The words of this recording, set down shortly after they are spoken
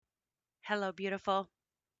Hello, beautiful.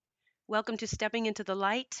 Welcome to Stepping into the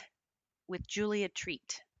Light with Julia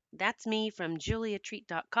Treat. That's me from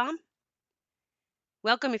juliatreat.com.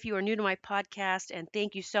 Welcome if you are new to my podcast, and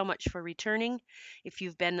thank you so much for returning. If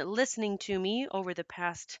you've been listening to me over the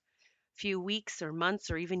past few weeks or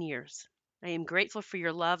months or even years, I am grateful for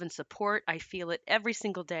your love and support. I feel it every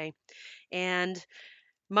single day. And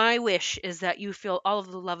my wish is that you feel all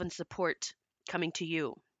of the love and support coming to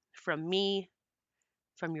you from me,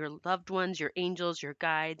 from your loved ones, your angels, your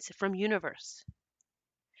guides, from universe,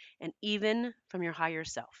 and even from your higher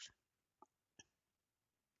self.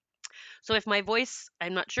 So if my voice,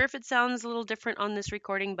 I'm not sure if it sounds a little different on this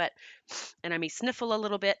recording, and I may sniffle a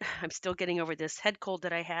little bit, I'm still getting over this head cold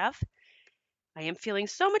that I have. I am feeling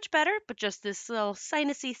so much better, but just this little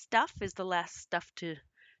sinusy stuff is the last stuff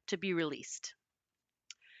to be released.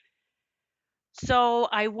 So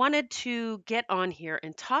I wanted to get on here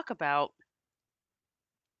and talk about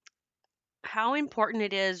how important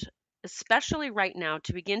it is, especially right now,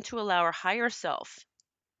 to begin to allow our higher self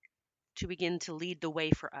to begin to lead the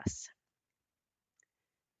way for us.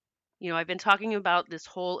 I've been talking about this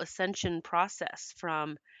whole ascension process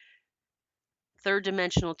from third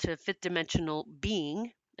dimensional to fifth dimensional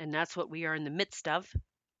being, and that's what we are in the midst of.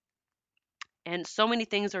 And so many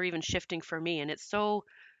things are even shifting for me, and it's so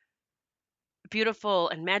beautiful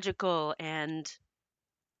and magical. And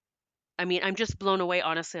I mean, I'm just blown away,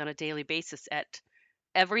 honestly, on a daily basis at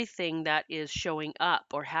everything that is showing up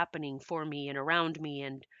or happening for me and around me,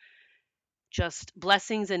 and just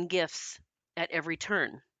blessings and gifts at every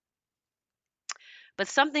turn. But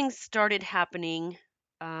something started happening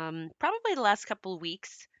probably the last couple of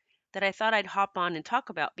weeks that I thought I'd hop on and talk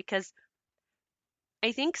about because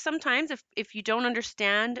I think sometimes if you don't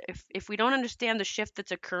understand, if we don't understand the shift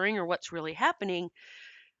that's occurring or what's really happening,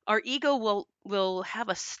 our ego will have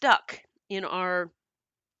us stuck in our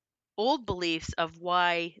old beliefs of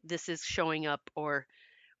why this is showing up or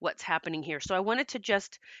what's happening here. So I wanted to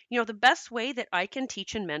just, the best way that I can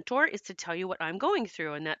teach and mentor is to tell you what I'm going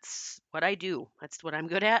through, and that's what I do. That's what I'm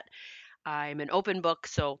good at. I'm an open book,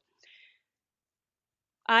 so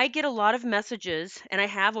I get a lot of messages, and I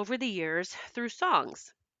have over the years through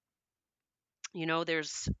songs.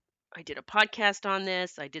 There's I did a podcast on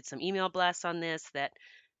this, I did some email blasts on this, that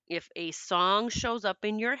if a song shows up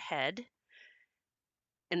in your head,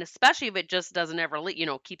 and especially if it just doesn't ever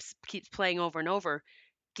keeps playing over and over,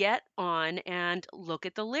 get on and look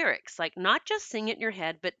at the lyrics. Like, not just sing it in your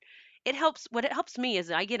head, but it helps me is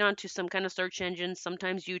I get onto some kind of search engine,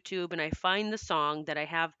 sometimes YouTube, and I find the song that I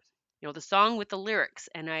have, the song with the lyrics,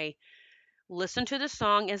 and I listen to the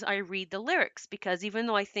song as I read the lyrics, because even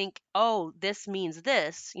though I think, oh, this means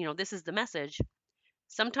this, this is the message,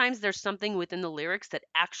 sometimes there's something within the lyrics that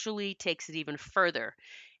actually takes it even further.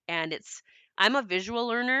 And I'm a visual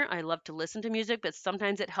learner. I love to listen to music, but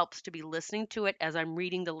sometimes it helps to be listening to it as I'm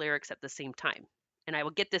reading the lyrics at the same time. And I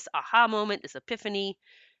will get this aha moment, this epiphany,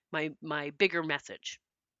 my bigger message.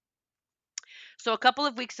 So a couple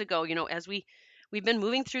of weeks ago, as we've been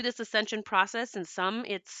moving through this ascension process, and some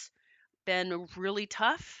it's been really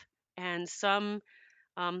tough, and some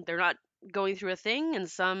they're not going through a thing, and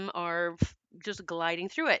some are just gliding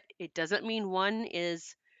through it. It doesn't mean one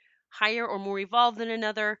is higher or more evolved than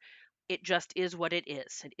another. It just is what it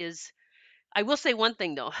is. It is. I will say one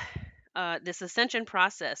thing though. This ascension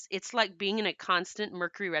process, it's like being in a constant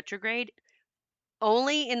Mercury retrograde,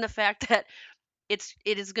 only in the fact that it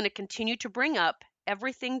is going to continue to bring up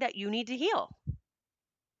everything that you need to heal.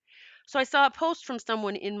 So I saw a post from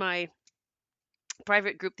someone in my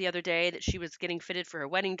private group the other day that she was getting fitted for her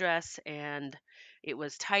wedding dress, and it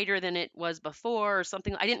was tighter than it was before or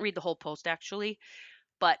something. I didn't read the whole post actually,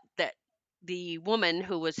 but that the woman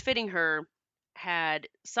who was fitting her had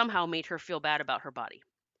somehow made her feel bad about her body.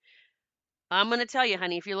 I'm going to tell you,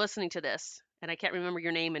 honey, if you're listening to this, and I can't remember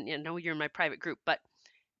your name, and I know you're in my private group, but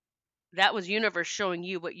that was universe showing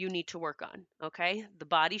you what you need to work on, okay? The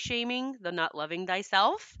body shaming, the not loving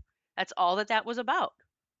thyself, that's all that was about.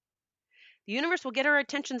 The universe will get our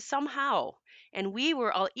attention somehow. And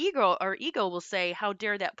our ego will say, how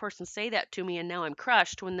dare that person say that to me, and now I'm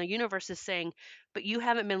crushed, when the universe is saying, but you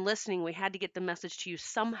haven't been listening. We had to get the message to you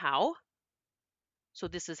somehow. So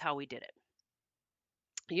this is how we did it.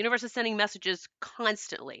 The universe is sending messages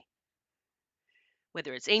constantly,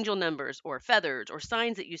 whether it's angel numbers or feathers or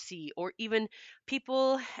signs that you see, or even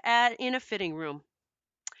people in a fitting room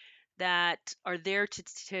that are there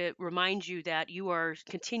to remind you that you are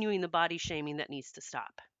continuing the body shaming that needs to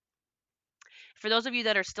stop. For those of you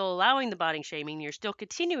that are still allowing the body shaming, you're still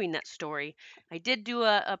continuing that story. I did do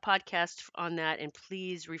a podcast on that, and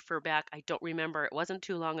please refer back. I don't remember. It wasn't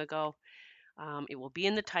too long ago. It will be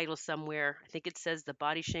in the title somewhere. I think it says the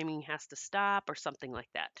body shaming has to stop or something like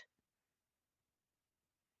that.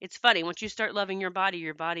 It's funny, once you start loving your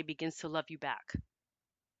body begins to love you back.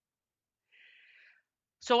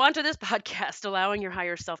 So, on to this podcast, allowing your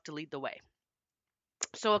higher self to lead the way.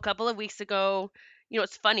 So, a couple of weeks ago,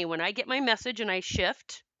 it's funny when I get my message and I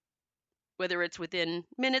shift, whether it's within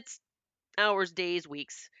minutes, hours, days,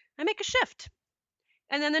 weeks, I make a shift.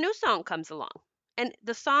 And then the new song comes along. And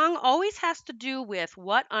the song always has to do with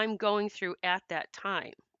what I'm going through at that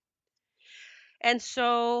time. And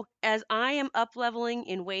so, as I am up leveling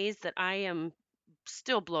in ways that I am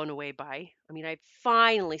still blown away by. I mean, I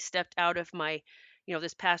finally stepped out of my,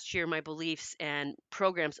 this past year, my beliefs and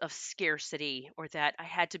programs of scarcity, or that I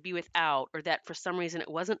had to be without, or that for some reason it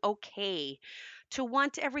wasn't okay to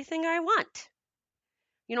want everything I want.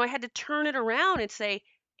 I had to turn it around and say,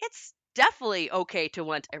 it's definitely okay to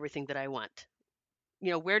want everything that I want.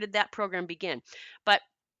 Where did that program begin? But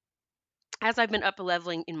as I've been up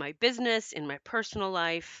leveling in my business, in my personal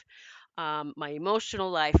life, my emotional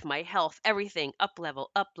life, my health, everything, up level,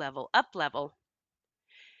 up level, up level.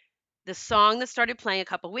 The song that started playing a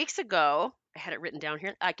couple weeks ago, I had it written down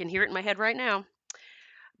here. I can hear it in my head right now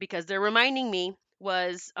because they're reminding me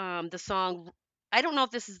was the song. I don't know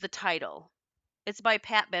if this is the title. It's by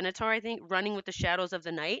Pat Benatar, I think, Running with the Shadows of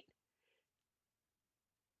the Night.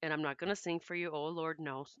 And I'm not going to sing for you. Oh, Lord,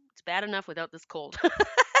 no. It's bad enough without this cold.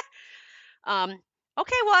 um,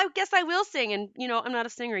 okay, well, I guess I will sing. And, I'm not a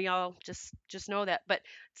singer, y'all. Just know that. But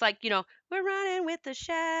it's like, we're running with the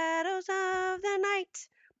shadows of the night.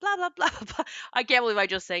 Blah, blah, blah, blah. I can't believe I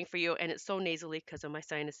just sang for you. And it's so nasally because of my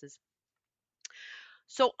sinuses.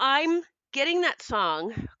 So I'm getting that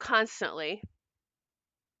song constantly.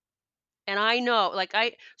 And I know,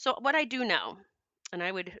 so what I do now, and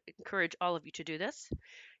I would encourage all of you to do this.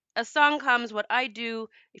 A song comes, what I do,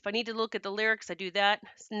 if I need to look at the lyrics, I do that.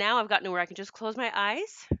 Now I've gotten to where I can just close my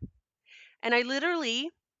eyes. And I literally,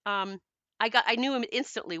 I knew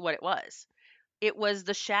instantly what it was. It was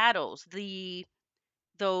the shadows,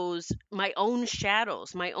 my own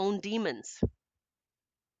shadows, my own demons,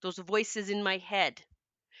 those voices in my head,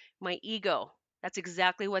 my ego. That's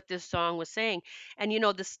exactly what this song was saying. And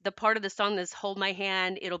the part of the song that's hold my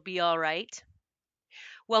hand, it'll be all right.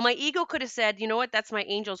 Well, my ego could have said, you know what, that's my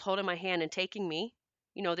angels holding my hand and taking me.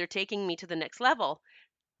 They're taking me to the next level.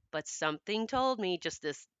 But something told me,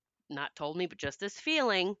 not told me, but just this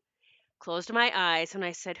feeling, closed my eyes and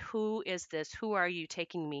I said, who is this? Who are you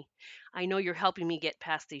taking me? I know you're helping me get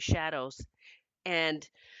past these shadows. And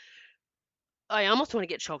I almost want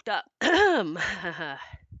to get choked up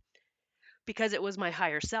because it was my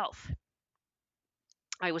higher self.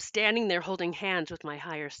 I was standing there holding hands with my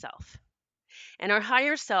higher self. And our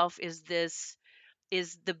higher self is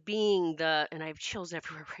the being, and I have chills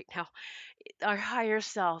everywhere right now. Our higher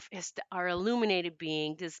self is our illuminated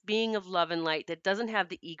being, this being of love and light that doesn't have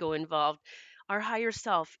the ego involved. Our higher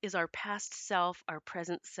self is our past self, our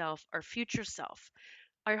present self, our future self.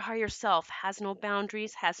 Our higher self has no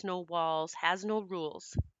boundaries, has no walls, has no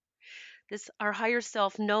rules. Our higher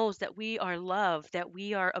self knows that we are love, that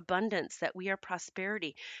we are abundance, that we are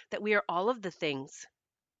prosperity, that we are all of the things.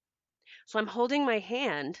 So I'm holding my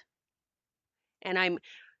hand and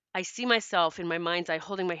I see myself in my mind's eye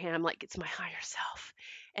holding my hand. I'm like, it's my higher self.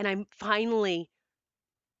 And I'm finally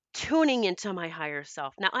tuning into my higher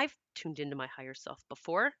self. Now, I've tuned into my higher self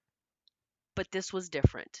before, but this was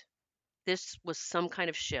different. This was some kind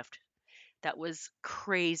of shift that was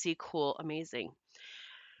crazy, cool, amazing.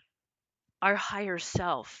 Our higher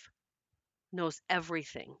self knows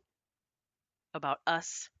everything about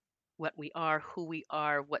us, what we are, who we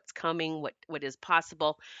are, what's coming, what is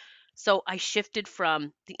possible. So I shifted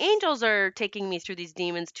from the angels are taking me through these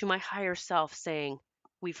demons to my higher self saying,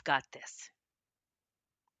 we've got this.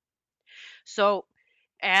 So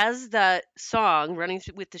as the song running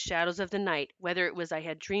through with the shadows of the night, whether it was I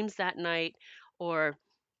had dreams that night or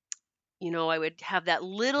I would have that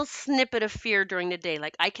little snippet of fear during the day.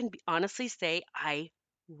 Like I can honestly say I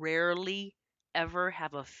rarely ever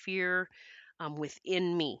have a fear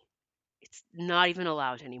within me. It's not even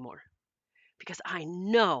allowed anymore because I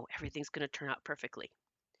know everything's going to turn out perfectly.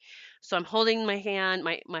 So I'm holding my hand,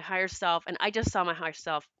 my higher self, and I just saw my higher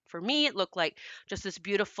self. For me, it looked like just this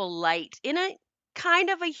beautiful light in a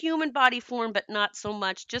kind of a human body form, but not so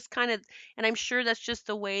much. Just kind of, and I'm sure that's just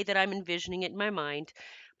the way that I'm envisioning it in my mind.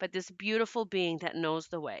 But this beautiful being that knows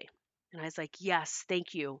the way. And I was like, yes,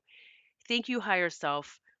 thank you. Thank you, higher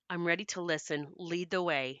self. I'm ready to listen. Lead the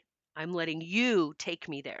way. I'm letting you take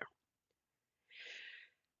me there.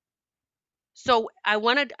 So I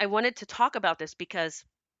wanted to talk about this because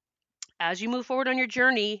as you move forward on your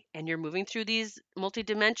journey and you're moving through these multi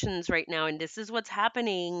dimensions right now, and this is what's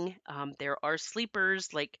happening, there are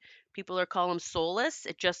sleepers, like people are calling them soulless.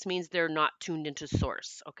 It just means they're not tuned into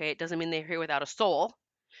source. Okay. It doesn't mean they're here without a soul,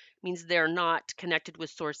 means they're not connected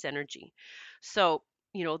with source energy. So,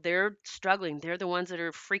 they're struggling. They're the ones that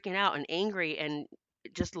are freaking out and angry and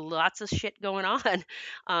just lots of shit going on.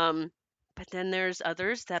 Um, but then there's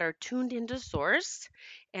others that are tuned into source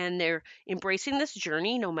and they're embracing this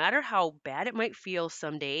journey, no matter how bad it might feel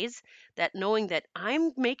some days, that knowing that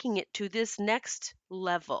I'm making it to this next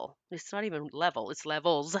level. It's not even level, it's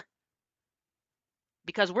levels,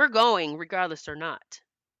 because we're going regardless or not.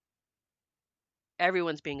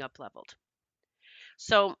 Everyone's being up leveled.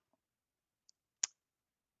 So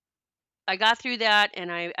I got through that and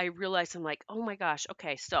I realized I'm like, oh my gosh,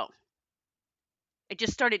 okay, so I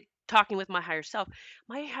just started talking with my higher self.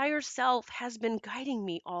 My higher self has been guiding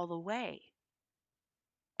me all the way,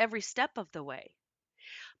 every step of the way.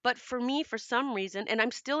 But for me, for some reason, and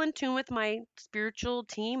I'm still in tune with my spiritual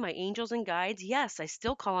team, my angels and guides. Yes, I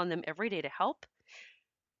still call on them every day to help.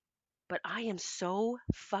 But I am so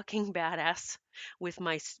fucking badass with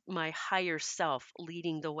my higher self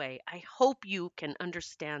leading the way. I hope you can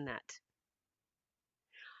understand that.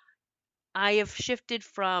 I have shifted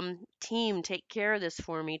from team, take care of this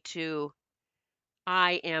for me, to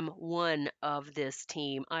I am one of this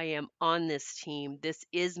team. I am on this team. This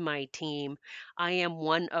is my team. I am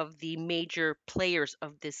one of the major players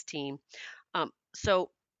of this team.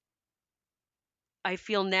 So I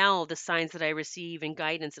feel now the signs that I receive and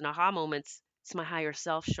guidance and aha moments, it's my higher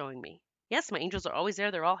self showing me. Yes, my angels are always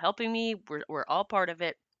there. They're all helping me. We're all part of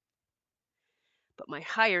it. But my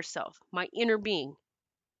higher self, my inner being,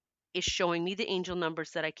 is showing me the angel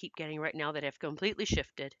numbers that I keep getting right now that have completely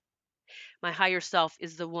shifted. My higher self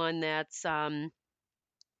is the one that's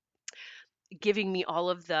giving me all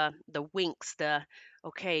of the winks, the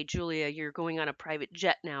okay, Julia, you're going on a private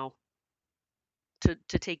jet now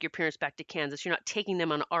to take your parents back to Kansas. You're not taking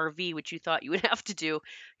them on an RV, which you thought you would have to do.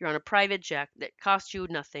 You're on a private jet that costs you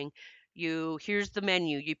nothing. Here's the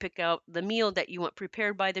menu. You pick out the meal that you want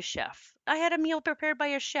prepared by the chef. I had a meal prepared by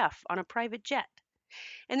a chef on a private jet.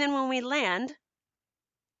 And then when we land,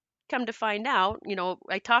 come to find out,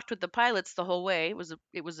 I talked with the pilots the whole way.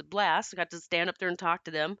 It was a blast. I got to stand up there and talk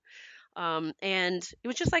to them. And it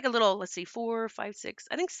was just like a little, let's see, four, five, six,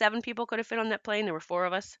 I think 7 people could have fit on that plane. There were 4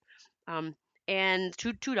 of us, um, and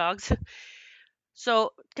two dogs.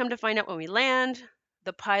 So come to find out when we land,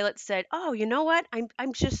 the pilot said, "Oh, you know what?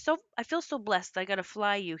 I'm just I feel so blessed. I got to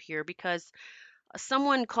fly you here because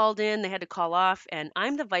someone called in. They had to call off, and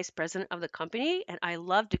I'm the vice president of the company, and I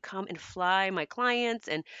love to come and fly my clients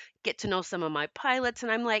and get to know some of my pilots."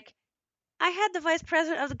 And I'm like, I had the vice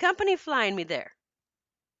president of the company flying me there.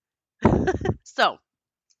 So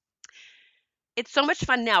it's so much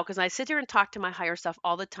fun now because I sit here and talk to my higher self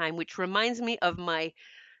all the time, which reminds me of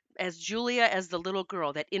as Julia, as the little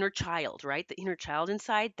girl, that inner child, right? The inner child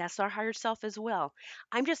inside, that's our higher self as well.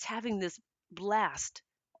 I'm just having this blast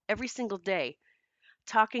every single day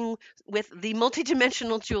talking with the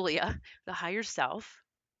multidimensional Julia, the higher self.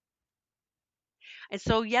 And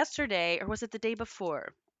so yesterday, or was it the day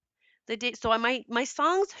before? So my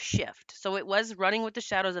songs shift. So it was Running with the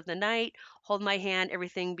Shadows of the Night, Hold My Hand,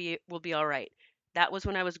 will be all right. That was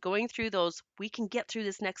when I was going through those. We can get through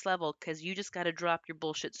this next level because you just got to drop your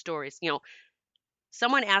bullshit stories.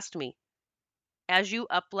 Someone asked me, as you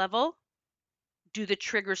up level, do the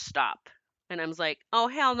triggers stop? And I was like, oh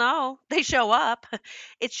hell no, they show up.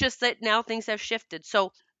 It's just that now things have shifted.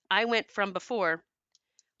 So I went from before.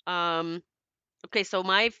 Um, okay, so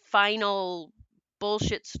my final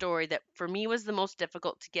bullshit story that for me was the most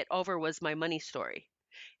difficult to get over was my money story.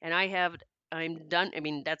 And I'm done. I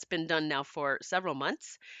mean, that's been done now for several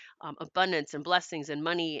months. Abundance and blessings and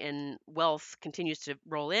money and wealth continues to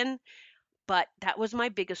roll in. But that was my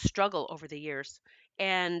biggest struggle over the years.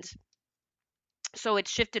 And so it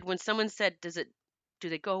shifted when someone said, do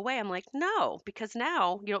they go away? I'm like, no, because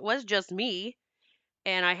now, it was just me.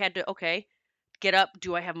 And I had to, okay, get up.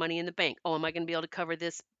 Do I have money in the bank? Oh, am I going to be able to cover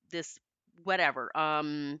this, whatever?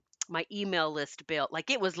 My email list bill. Like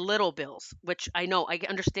it was little bills, which I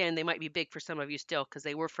understand they might be big for some of you still because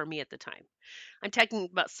they were for me at the time. I'm talking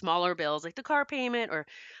about smaller bills like the car payment or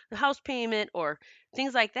the house payment or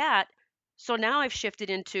things like that. So now I've shifted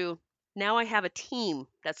into, now I have a team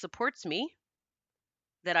that supports me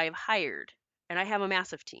that I've hired, and I have a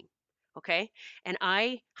massive team. Okay. And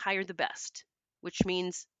I hire the best, which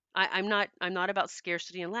means I'm not about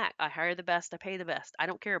scarcity and lack. I hire the best, I pay the best. I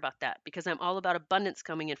don't care about that because I'm all about abundance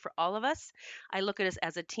coming in for all of us. I look at us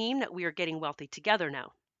as a team that we are getting wealthy together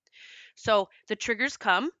now. So the triggers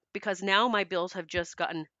come because now my bills have just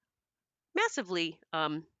gotten massively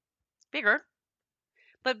bigger.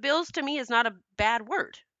 But bills to me is not a bad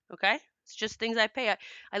word, okay? It's just things I pay.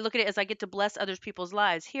 I look at it as I get to bless other people's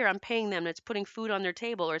lives. Here, I'm paying them, and it's putting food on their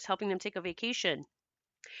table, or it's helping them take a vacation.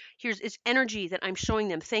 It's energy that I'm showing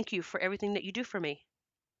them. Thank you for everything that you do for me.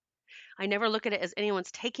 I never look at it as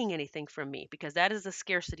anyone's taking anything from me because that is a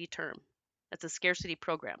scarcity term. That's a scarcity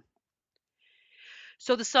program.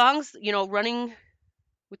 So the songs, running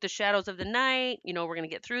with the shadows of the night, we're going to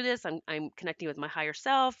get through this. I'm connecting with my higher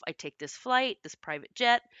self. I take this flight, this private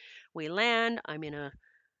jet. We land. I'm in a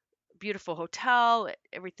beautiful hotel.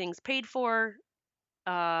 Everything's paid for.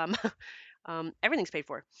 Um, everything's paid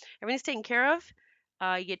for. Everything's taken care of.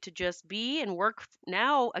 I get to just be and work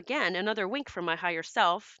now. Again, another wink from my higher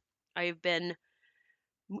self. I've been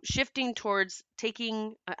shifting towards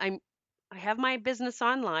taking. I have my business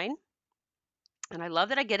online, and I love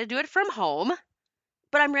that I get to do it from home.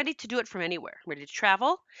 But I'm ready to do it from anywhere. I'm ready to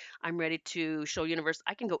travel. I'm ready to show universe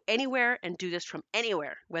I can go anywhere and do this from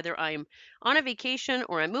anywhere, whether I'm on a vacation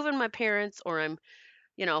or I'm moving my parents or I'm,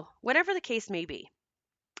 whatever the case may be.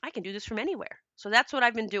 I can do this from anywhere. So that's what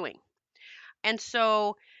I've been doing. And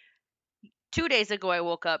so 2 days ago, I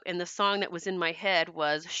woke up and the song that was in my head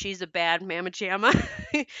was She's a Bad Mama Jamma.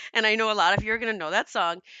 And I know a lot of you are going to know that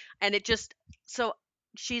song. And it just, so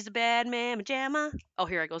she's a bad mama jamma. Oh,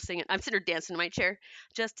 here I go singing. I'm sitting there dancing in my chair.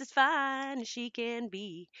 Just as fine as she can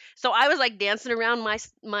be. So I was like dancing around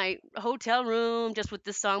my hotel room just with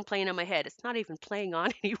this song playing in my head. It's not even playing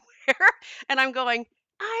on anywhere. And I'm going,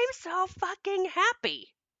 I'm so fucking happy.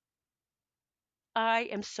 I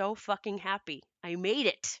am so fucking happy. I made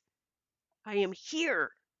it. I am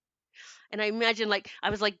here. And I imagine like I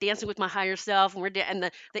was like dancing with my higher self, and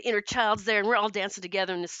and the inner child's there, and we're all dancing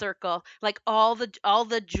together in a circle, like all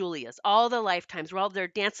the Julias, all the lifetimes. We're all there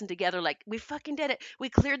dancing together, like we fucking did it. We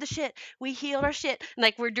cleared the shit. We healed our shit. And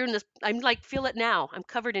like we're doing this. I'm like feel it now. I'm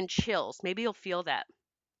covered in chills. Maybe you'll feel that.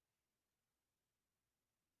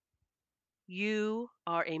 You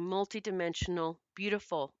are a multidimensional,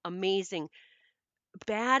 beautiful, amazing,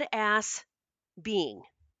 badass being.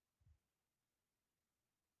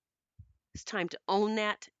 It's time to own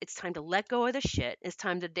that. It's time to let go of the shit. It's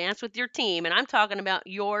time to dance with your team. And I'm talking about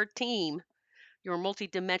your team, your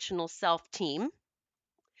multidimensional self team.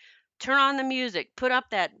 Turn on the music. Put up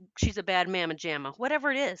that She's a Bad Mama Jamma, whatever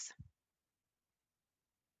it is.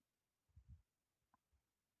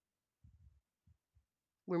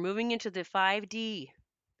 We're moving into the 5D,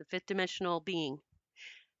 the fifth dimensional being.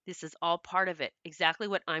 This is all part of it. Exactly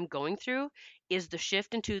what I'm going through is the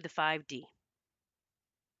shift into the 5D.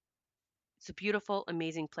 It's a beautiful,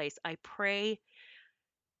 amazing place. I pray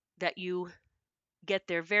that you get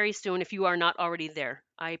there very soon if you are not already there.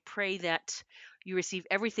 I pray that you receive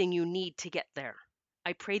everything you need to get there.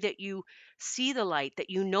 I pray that you see the light, that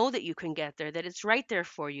you know that you can get there, that it's right there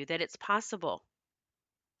for you, that it's possible,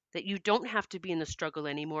 that you don't have to be in the struggle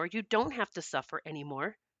anymore. You don't have to suffer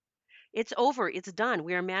anymore. It's over. It's done.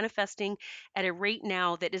 We are manifesting at a rate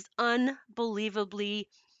now that is unbelievably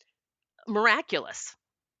miraculous.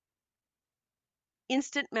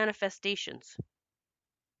 Instant manifestations.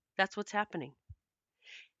 That's what's happening.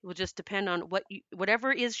 It will just depend on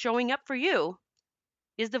whatever is showing up for you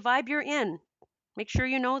is the vibe you're in. Make sure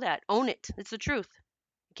you know that. Own it. It's the truth.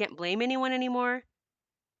 You can't blame anyone anymore.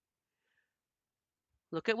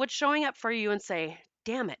 Look at what's showing up for you and say,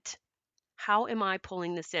 damn it. How am I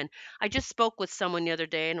pulling this in? I just spoke with someone the other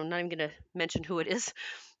day, and I'm not even going to mention who it is,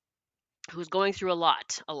 who's going through a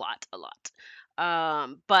lot, a lot, a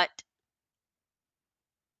lot. But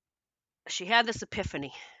she had this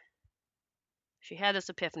epiphany. She had this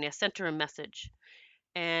epiphany. I sent her a message,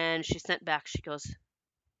 and she sent back, she goes,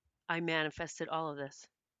 I manifested all of this.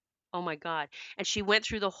 Oh my God. And she went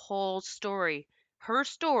through the whole story, her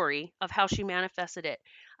story of how she manifested it.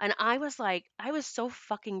 And I was like, I was so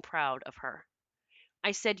fucking proud of her.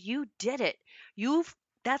 I said, you did it. You've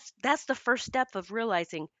that's the first step of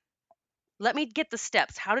realizing, let me get the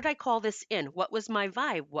steps. How did I call this in? What was my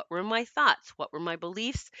vibe? What were my thoughts? What were my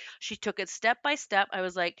beliefs? She took it step by step.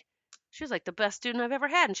 She was like the best student I've ever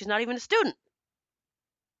had, and she's not even a student.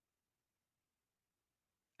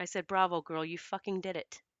 I said, bravo, girl, you fucking did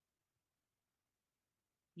it.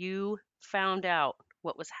 You found out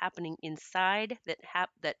what was happening inside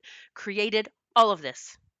that created all of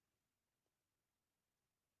this.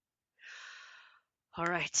 All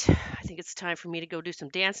right, I think it's time for me to go do some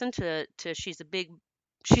dancing to She's a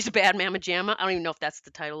Bad Mama Jamma. I don't even know if that's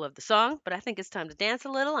the title of the song, but I think it's time to dance a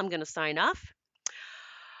little. I'm going to sign off.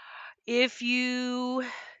 If you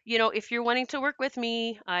if you're wanting to work with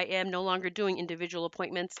me, I am no longer doing individual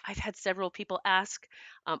appointments. I've had several people ask,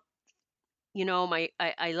 um,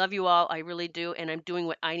 I love you all, I really do, and I'm doing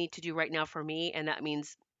what I need to do right now for me, and that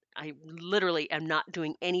means I literally am not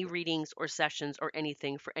doing any readings or sessions or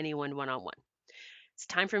anything for anyone one-on-one. It's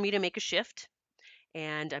time for me to make a shift,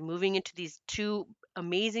 and I'm moving into these two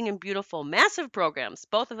amazing and beautiful, massive programs,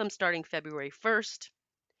 both of them starting February 1st.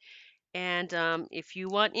 And if you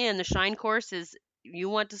want in, the Shine course is you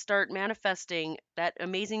want to start manifesting that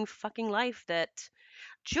amazing fucking life that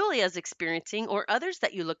Julia's experiencing or others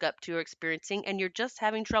that you look up to are experiencing, and you're just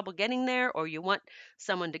having trouble getting there, or you want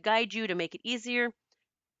someone to guide you to make it easier.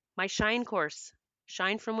 My Shine course,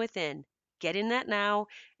 Shine from Within. Get in that now.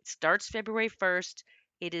 It starts February 1st.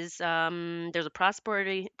 It is there's a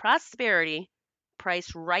prosperity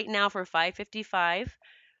price right now for 555.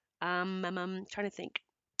 I'm trying to think.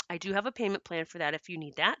 I do have a payment plan for that if you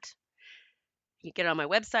need that. You can get it on my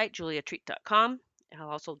website, juliatreat.com. I'll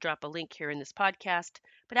also drop a link here in this podcast.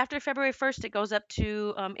 But after February 1st, it goes up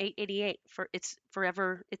to 888 for it's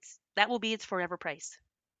forever. That will be its forever price.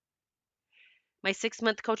 My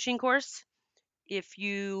 6-month coaching course, if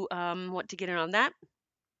you want to get in on that.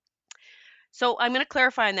 So I'm going to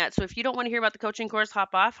clarify on that. So if you don't want to hear about the coaching course,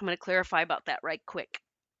 hop off. I'm going to clarify about that right quick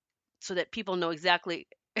so that people know exactly.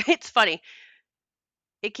 It's funny.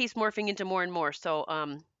 It keeps morphing into more and more. So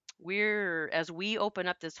as we open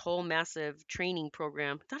up this whole massive training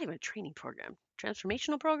program, it's not even a training program,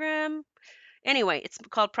 transformational program. Anyway, it's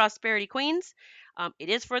called Prosperity Queens. It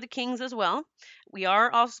is for the kings as well. We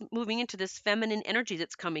are also moving into this feminine energy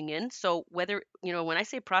that's coming in. So whether, when I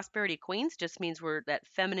say Prosperity Queens, just means we're that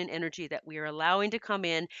feminine energy that we are allowing to come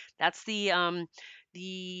in. That's the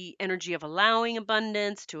energy of allowing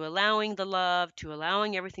abundance, to allowing the love, to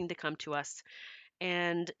allowing everything to come to us.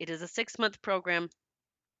 And it is a 6-month program.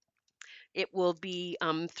 It will be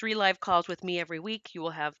 3 live calls with me every week. You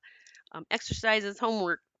will have exercises,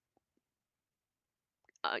 homework.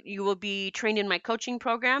 You will be trained in my coaching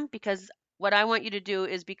program because what I want you to do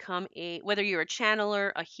is become whether you're a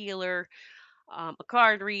channeler, a healer, a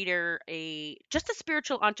card reader, just a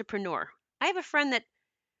spiritual entrepreneur. I have a friend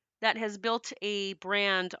that has built a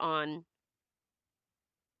brand on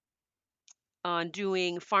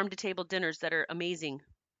doing farm to table dinners that are amazing,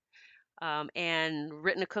 and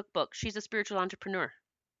written a cookbook. She's a spiritual entrepreneur.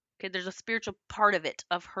 Okay, there's a spiritual part of it,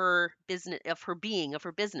 of her business, of her being, of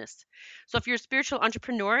her business. So if you're a spiritual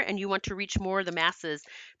entrepreneur and you want to reach more of the masses,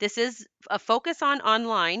 this is a focus on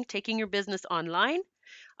online, taking your business online.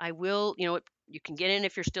 I will, you can get in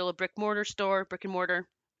if you're still a brick and mortar,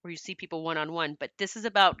 where you see people one on one. But this is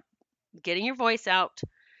about getting your voice out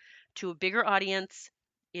to a bigger audience.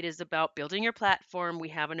 It is about building your platform. We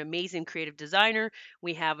have an amazing creative designer.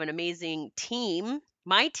 We have an amazing team,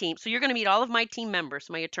 my team. So you're going to meet all of my team members,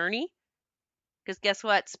 my attorney, because guess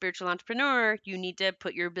what? Spiritual entrepreneur, you need to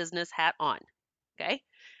put your business hat on. Okay.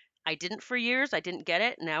 I didn't for years. I didn't get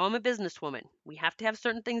it. Now I'm a businesswoman. We have to have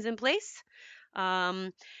certain things in place.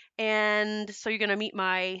 Um, and so you're going to meet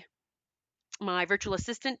my virtual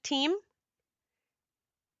assistant team.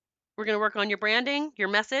 We're going to work on your branding, your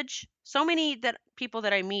message. So many that people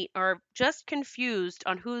that I meet are just confused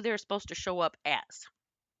on who they're supposed to show up as.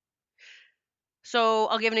 So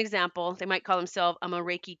I'll give an example. They might call themselves, I'm a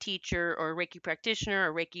Reiki teacher or a Reiki practitioner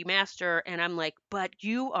or Reiki master. And I'm like, but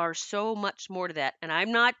you are so much more to that. And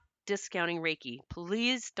I'm not discounting Reiki.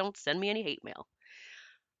 Please don't send me any hate mail.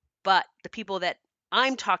 But the people that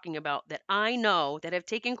I'm talking about that I know that have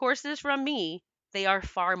taken courses from me, they are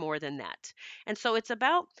far more than that. And so it's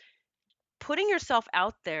about putting yourself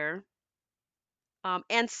out there,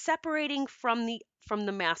 and separating from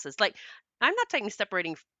the masses. Like, I'm not taking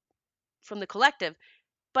separating from the collective,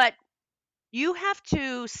 but you have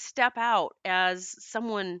to step out as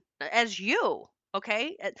someone, as you,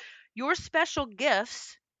 okay? Your special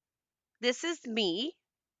gifts. This is me.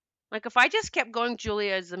 Like, if I just kept going,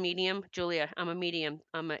 Julia is a medium. Julia, I'm a medium.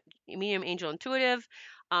 I'm a medium angel intuitive.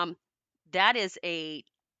 Um, that is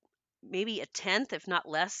maybe a tenth, if not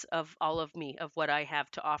less, of all of me, of what I have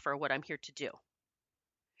to offer, what I'm here to do.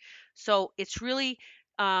 So it's really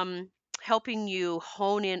um, helping you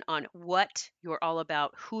hone in on what you're all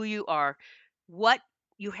about, who you are, what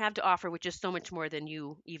you have to offer, which is so much more than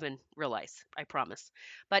you even realize, I promise.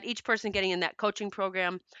 But each person getting in that coaching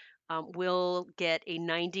program will get a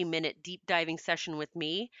 90-minute deep diving session with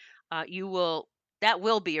me. That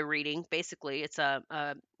will be a reading. Basically, it's a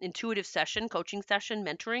intuitive session, coaching session,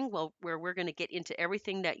 mentoring, where we're going to get into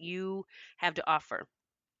everything that you have to offer.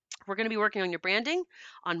 We're going to be working on your branding,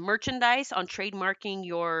 on merchandise, on trademarking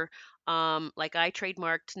your, like I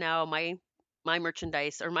trademarked now my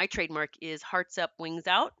merchandise, or my trademark is hearts up, wings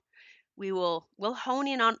out. We'll hone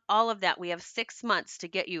in on all of that. We have 6 months to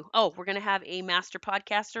get you. Oh, we're going to have a master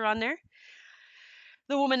podcaster on there.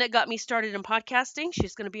 The woman that got me started in podcasting,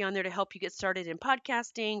 she's going to be on there to help you get started in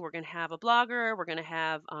podcasting. We're going to have a blogger. We're going to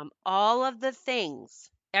have all of the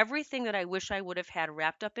things. Everything that I wish I would have had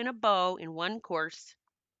wrapped up in a bow in one course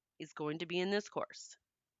is going to be in this course.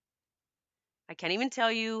 I can't even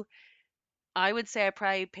tell you. I would say I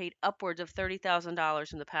probably paid upwards of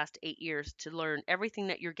 $30,000 in the past 8 years to learn everything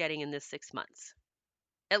that you're getting in this 6 months.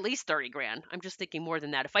 At least 30 grand. I'm just thinking more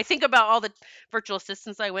than that. If I think about all the virtual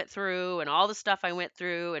assistants I went through and all the stuff I went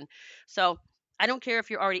through. And so I don't care if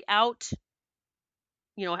you're already out,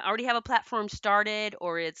 already have a platform started,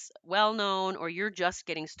 or it's well known, or you're just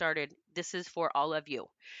getting started. This is for all of you.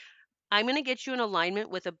 I'm going to get you in alignment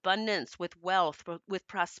with abundance, with wealth, with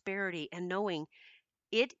prosperity, and knowing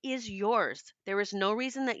it is yours. There is no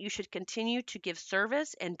reason that you should continue to give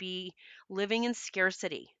service and be living in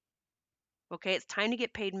scarcity. Okay, it's time to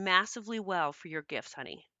get paid massively well for your gifts,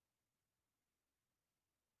 honey.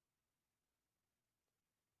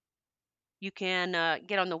 You can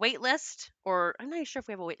get on the wait list, or I'm not even sure if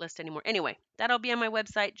we have a wait list anymore. Anyway, that'll be on my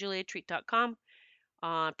website, juliatreat.com.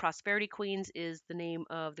 Prosperity Queens is the name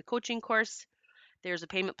of the coaching course. There's a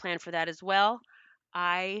payment plan for that as well.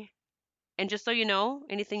 And just so you know,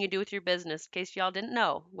 anything you do with your business, in case y'all didn't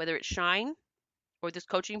know, whether it's Shine or this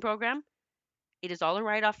coaching program, it is all a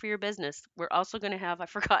write off for your business. We're also going to have, I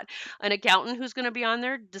forgot, an accountant who's going to be on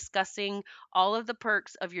there discussing all of the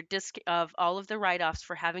perks of your disc of all of the write offs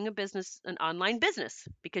for having a business, an online business,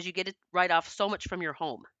 because you get to write off so much from your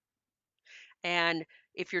home. And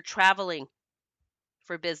if you're traveling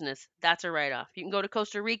for business, that's a write off. You can go to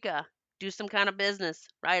Costa Rica, do some kind of business,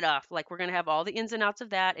 write off. Like, we're going to have all the ins and outs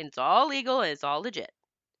of that, and it's all legal and it's all legit.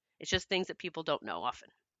 It's just things that people don't know often.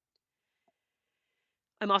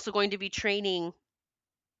 I'm also going to be training.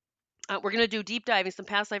 We're going to do deep diving, some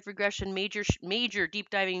past life regression, major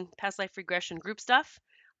deep diving past life regression group stuff.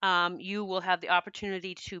 You will have the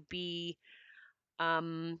opportunity to be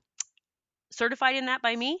certified in that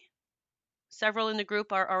by me. Several in the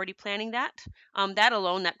group are already planning that. That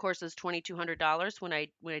alone, that course is $2,200 when I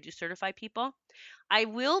do certify people. I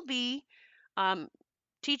will be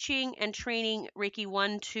teaching and training Reiki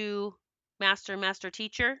 1, 2, master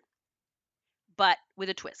teacher, but with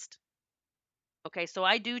a twist. Okay, so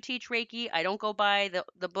I do teach Reiki. I don't go by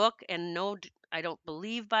the book, and no, I don't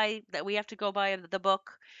believe by that we have to go by the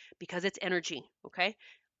book, because it's energy. Okay,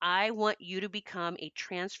 I want you to become a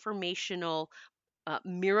transformational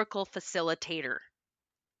miracle facilitator.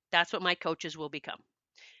 That's what my coaches will become.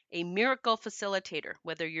 A miracle facilitator,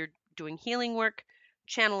 whether you're doing healing work,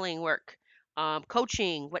 channeling work,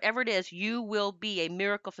 coaching, whatever it is, you will be a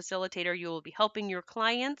miracle facilitator. You will be helping your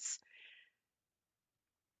clients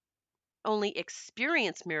only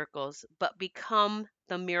experience miracles, but become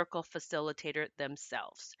the miracle facilitator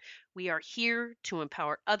themselves. We are here to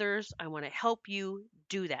empower others. I want to help you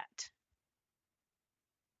do that.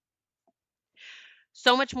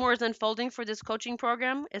 So much more is unfolding for this coaching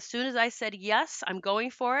program. As soon as I said yes, I'm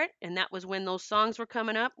going for it. And that was when those songs were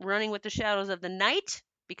coming up, Running with the Shadows of the Night,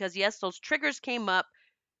 because yes, those triggers came up,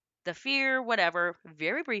 the fear, whatever,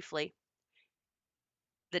 very briefly.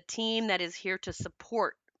 The team that is here to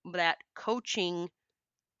support that coaching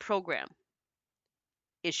program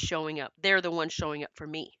is showing up. They're the ones showing up for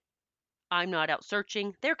me. I'm not out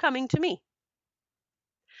searching. They're coming to me.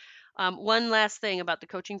 One last thing about the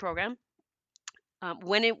coaching program.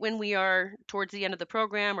 When we are towards the end of the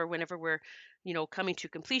program, or whenever we're, coming to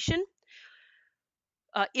completion,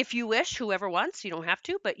 if you wish, whoever wants, you don't have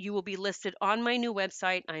to, but you will be listed on my new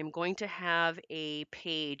website. I am going to have a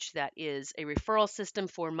page that is a referral system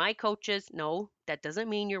for my coaches. No, that doesn't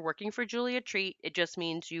mean you're working for Julia Treat. It just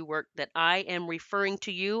means that I am referring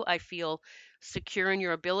to you. I feel secure in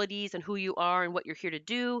your abilities and who you are and what you're here to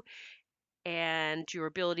do, and your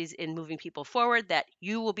abilities in moving people forward, that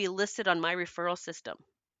you will be listed on my referral system.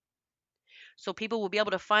 So people will be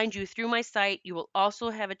able to find you through my site. You will also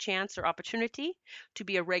have a chance or opportunity to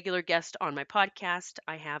be a regular guest on my podcast.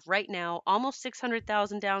 I have right now almost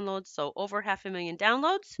 600,000 downloads, so over 500,000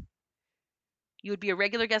 downloads. You would be a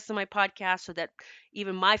regular guest on my podcast so that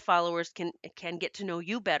even my followers can get to know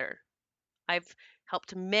you better. I've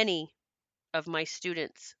helped many of my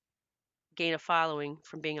students gain a following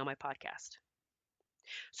from being on my podcast.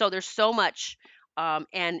 So there's so much,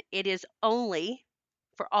 and it is only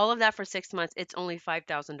for all of that for 6 months. It's only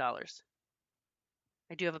 $5,000.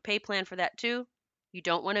 I do have a pay plan for that too. You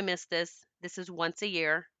don't want to miss this. This is once a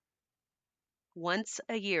year. Once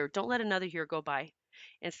a year. Don't let another year go by.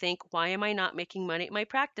 and think, why am I not making money at my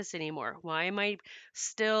practice anymore? Why am I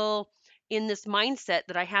still in this mindset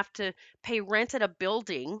that I have to pay rent at a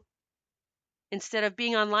building instead of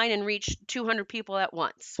being online and reach 200 people at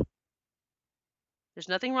once? There's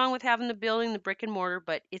nothing wrong with having the building, the brick and mortar,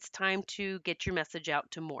 but it's time to get your message out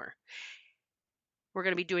to more. We're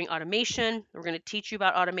going to be doing automation. We're going to teach you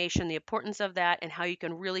about automation, the importance of that, and how you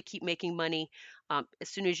can really keep making money. As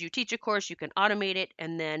soon as you teach a course, you can automate it,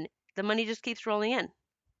 and then the money just keeps rolling in.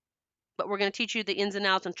 But we're going to teach you the ins and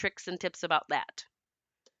outs and tricks and tips about that.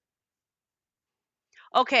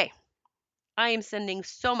 Okay, I am sending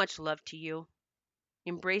so much love to you.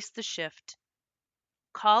 Embrace the shift.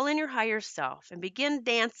 Call in your higher self and begin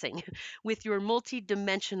dancing with your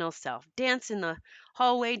multi-dimensional self. Dance in the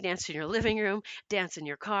hallway, dance in your living room, dance in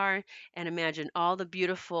your car, and imagine all the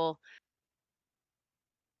beautiful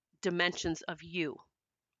dimensions of you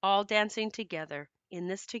all dancing together in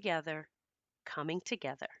this together, coming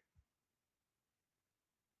together,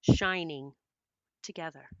 shining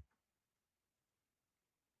together.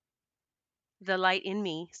 The light in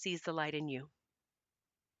me sees the light in you.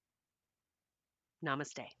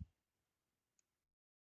 Namaste.